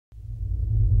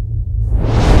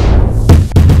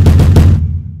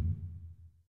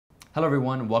Hello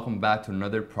everyone, welcome back to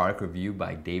another product review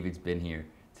by Davidsbeenhere.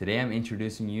 Today I'm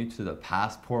introducing you to the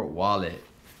Passport Wallet.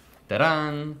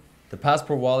 Ta-da! The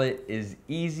Passport Wallet is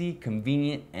easy,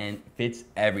 convenient, and fits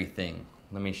everything.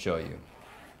 Let me show you.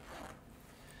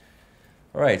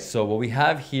 Alright, so what we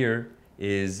have here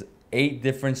is 8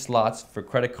 different slots for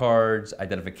credit cards,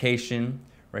 identification.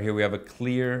 Right here we have a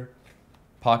clear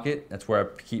pocket, that's where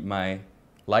I keep my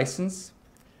license.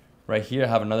 Right here I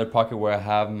have another pocket where I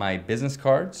have my business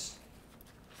cards.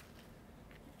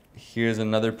 Here's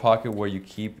another pocket where you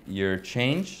keep your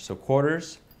change, so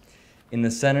quarters. In the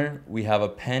center, we have a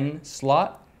pen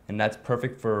slot, and that's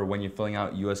perfect for when you're filling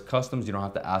out US Customs. You don't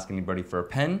have to ask anybody for a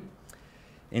pen.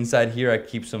 Inside here, I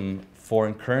keep some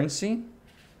foreign currency.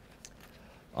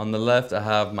 On the left, I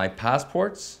have my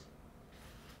passports.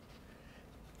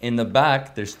 In the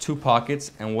back, there's 2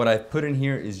 pockets, and what I've put in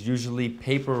here is usually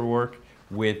paperwork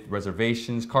with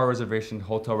reservations, car reservations,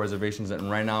 hotel reservations,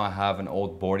 and right now I have an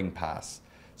old boarding pass.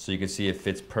 So you can see it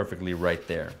fits perfectly right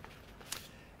there.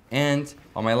 And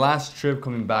on my last trip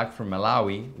coming back from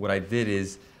Malawi, what I did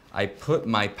is I put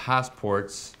my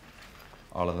passports,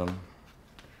 all of them,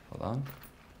 hold on.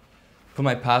 Put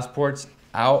my passports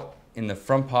out in the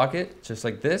front pocket, just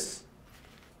like this.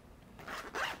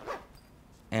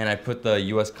 And I put the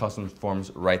US Customs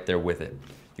forms right there with it.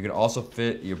 You can also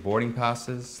fit your boarding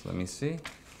passes, let me see.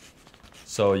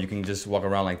 So you can just walk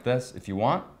around like this if you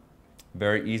want.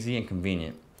 Very easy and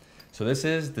convenient. So this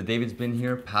is the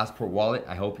Davidsbeenhere Passport Wallet.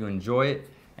 I hope you enjoy it.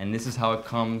 And this is how it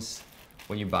comes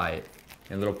when you buy it.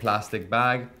 In a little plastic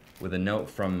bag with a note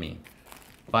from me.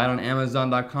 Buy it on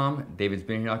Amazon.com,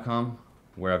 Davidsbeenhere.com.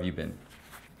 Where have you been?